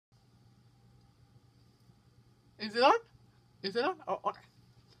Is it on? Is it on? Oh, okay.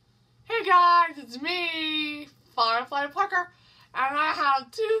 Hey guys, it's me, Firefly Parker, and I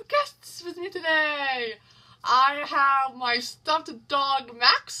have two guests with me today. I have my stuffed dog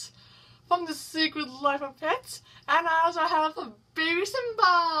Max from The Secret Life of Pets, and I also have the baby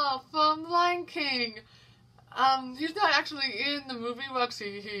Simba from The Lion King. He's not actually in the movie. Well,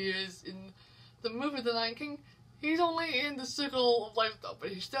 actually, he is in the movie The Lion King. He's only in The Circle of Life though,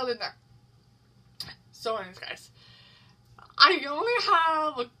 but he's still in there. So anyways, guys, I only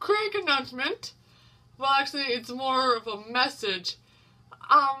have a quick announcement. Well, actually, it's more of a message.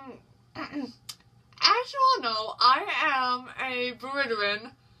 As you all know, I am a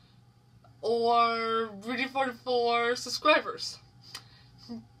Britty44 or Britty44 subscribers.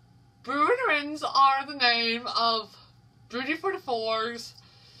 Britty44s are the name of Britty44's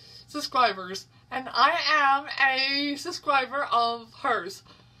subscribers, and I am a subscriber of hers.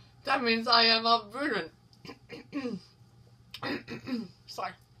 That means I am a Britty44.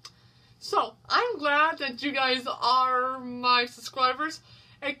 Sorry. So, I'm glad that you guys are my subscribers,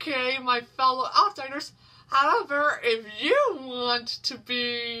 aka my fellow outsiders. However, if you want to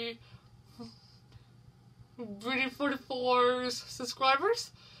be Britty44's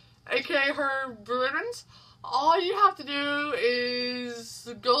subscribers, aka her Britty44s, all you have to do is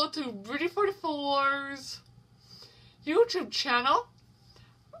go to Britty44's YouTube channel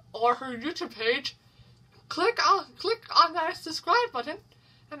or her YouTube page, click on that subscribe button,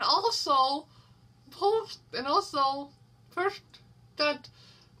 and also push that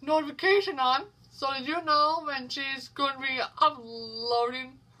notification on so that you know when she's going to be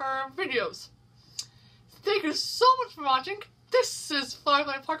uploading her videos. Thank you so much for watching. This is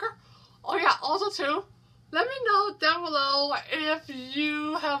Firefly Parker. Oh yeah, also too, let me know down below if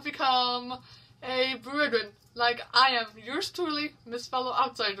you have become a Britty44 like I am. Yours truly, Miss Fellow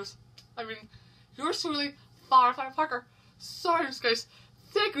Outsiders. I mean, yours truly, Firefly Parker. Sorry, guys.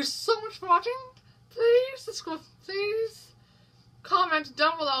 Thank you so much for watching. Please subscribe. Please comment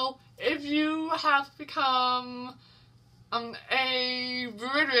down below if you have become a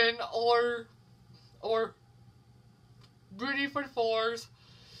Britty44 or Britty44's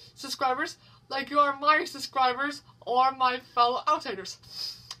subscribers, like you are my subscribers or my fellow outsiders.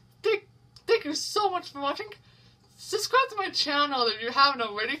 Thank you so much for watching. Subscribe to my channel if you haven't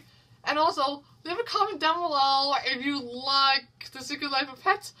already. And also, leave a comment down below if you like The Secret Life of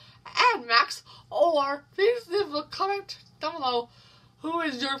Pets and Max. Or please leave a comment down below who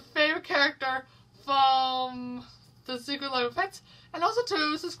is your favorite character from The Secret Life of Pets. And also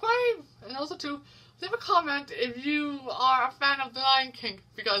to subscribe. And also to leave a comment if you are a fan of The Lion King,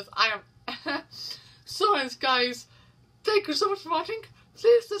 because I am. So anyways, guys, thank you so much for watching.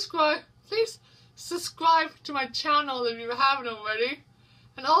 Please subscribe to my channel if you haven't already.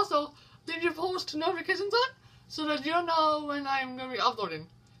 And also, leave your post notifications on so that you'll know when I'm going to be uploading.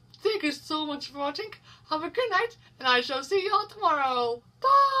 Thank you so much for watching. Have a good night, and I shall see you all tomorrow.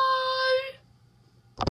 Bye!